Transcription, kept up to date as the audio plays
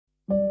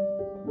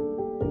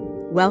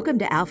Welcome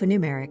to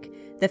Alphanumeric,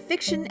 the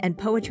fiction and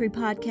poetry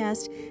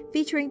podcast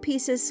featuring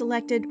pieces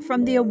selected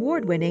from the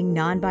award-winning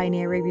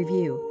NonBinary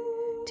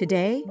Review.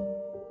 Today,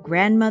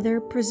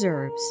 Grandmother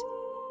Preserves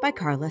by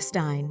Carla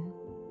Stein.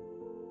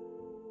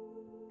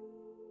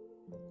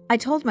 I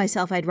told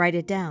myself I'd write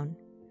it down,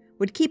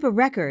 would keep a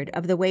record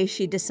of the way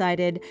she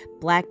decided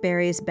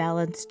blackberries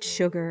balanced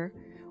sugar,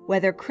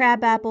 whether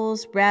crab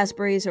apples,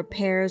 raspberries, or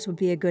pears would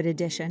be a good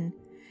addition,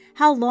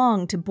 how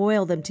long to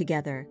boil them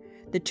together,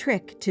 the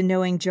trick to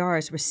knowing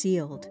jars were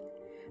sealed,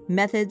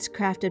 methods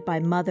crafted by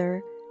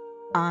mother,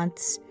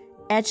 aunts,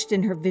 etched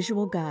in her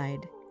visual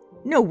guide,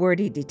 no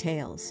wordy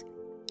details,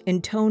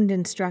 intoned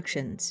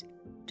instructions,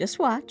 just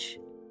watch.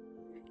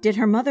 Did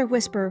her mother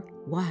whisper,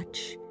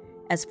 "Watch,"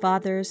 as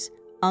fathers,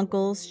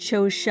 uncles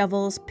chose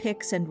shovels,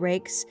 picks, and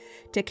rakes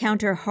to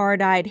counter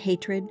hard-eyed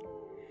hatred?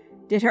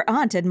 Did her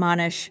aunt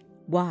admonish,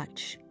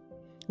 "Watch,"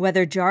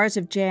 whether jars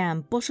of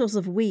jam, bushels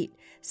of wheat,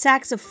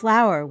 sacks of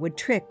flour would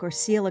trick or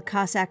seal a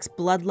Cossack's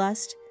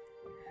bloodlust?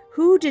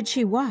 Who did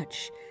she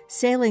watch,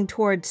 sailing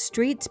towards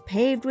streets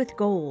paved with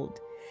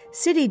gold,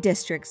 city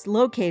districts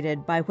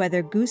located by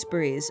whether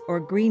gooseberries or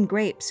green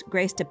grapes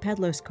graced a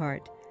peddler's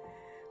cart?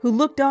 Who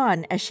looked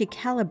on as she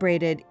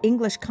calibrated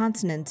English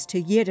consonants to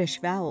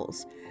Yiddish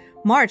vowels,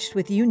 marched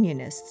with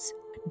Unionists,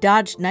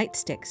 dodged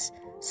nightsticks,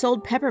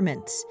 sold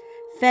peppermints,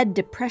 fed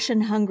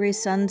depression-hungry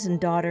sons and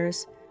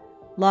daughters,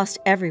 lost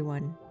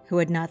everyone who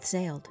had not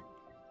sailed?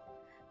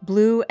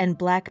 Blue and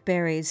black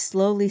berries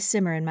slowly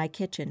simmer in my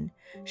kitchen,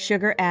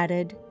 sugar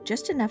added,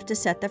 just enough to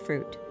set the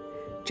fruit.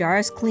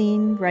 Jars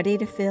clean, ready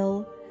to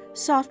fill,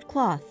 soft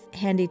cloth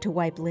handy to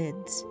wipe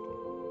lids.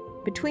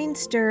 Between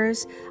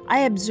stirs, I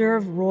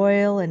observe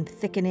royal and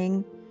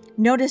thickening,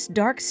 notice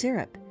dark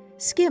syrup,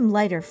 skim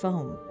lighter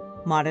foam,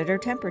 monitor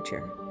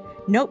temperature,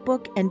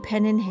 notebook and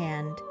pen in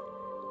hand.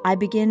 I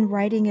begin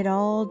writing it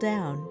all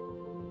down.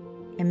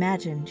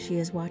 Imagine she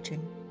is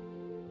watching.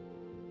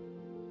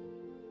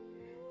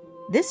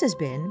 This has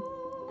been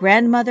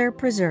Grandmother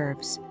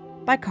Preserves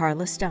by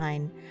Carla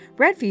Stein,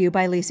 read for you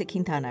by Lisa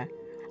Quintana.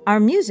 Our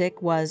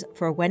music was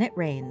For When It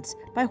Rains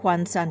by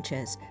Juan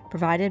Sanchez,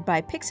 provided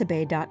by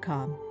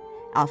Pixabay.com.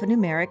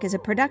 Alphanumeric is a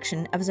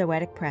production of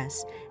Zoetic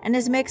Press and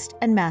is mixed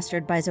and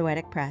mastered by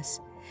Zoetic Press.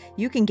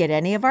 You can get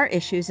any of our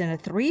issues in a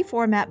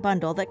 3-format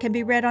bundle that can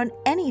be read on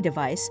any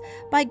device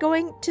by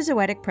going to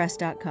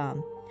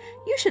zoeticpress.com.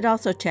 You should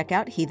also check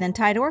out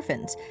Heathen-Tide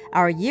Orphans,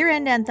 our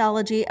year-end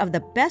anthology of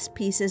the best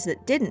pieces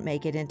that didn't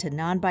make it into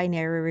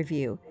NonBinary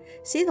Review.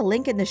 See the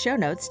link in the show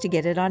notes to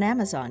get it on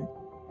Amazon.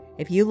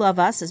 If you love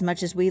us as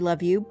much as we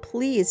love you,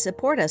 please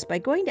support us by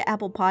going to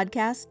Apple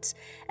Podcasts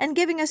and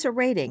giving us a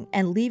rating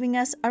and leaving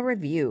us a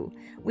review.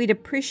 We'd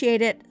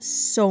appreciate it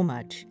so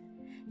much.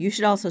 You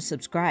should also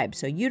subscribe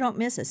so you don't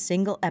miss a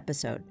single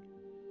episode.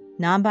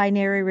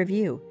 NonBinary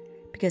Review,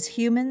 because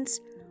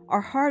humans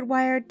are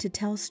hardwired to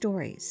tell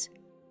stories.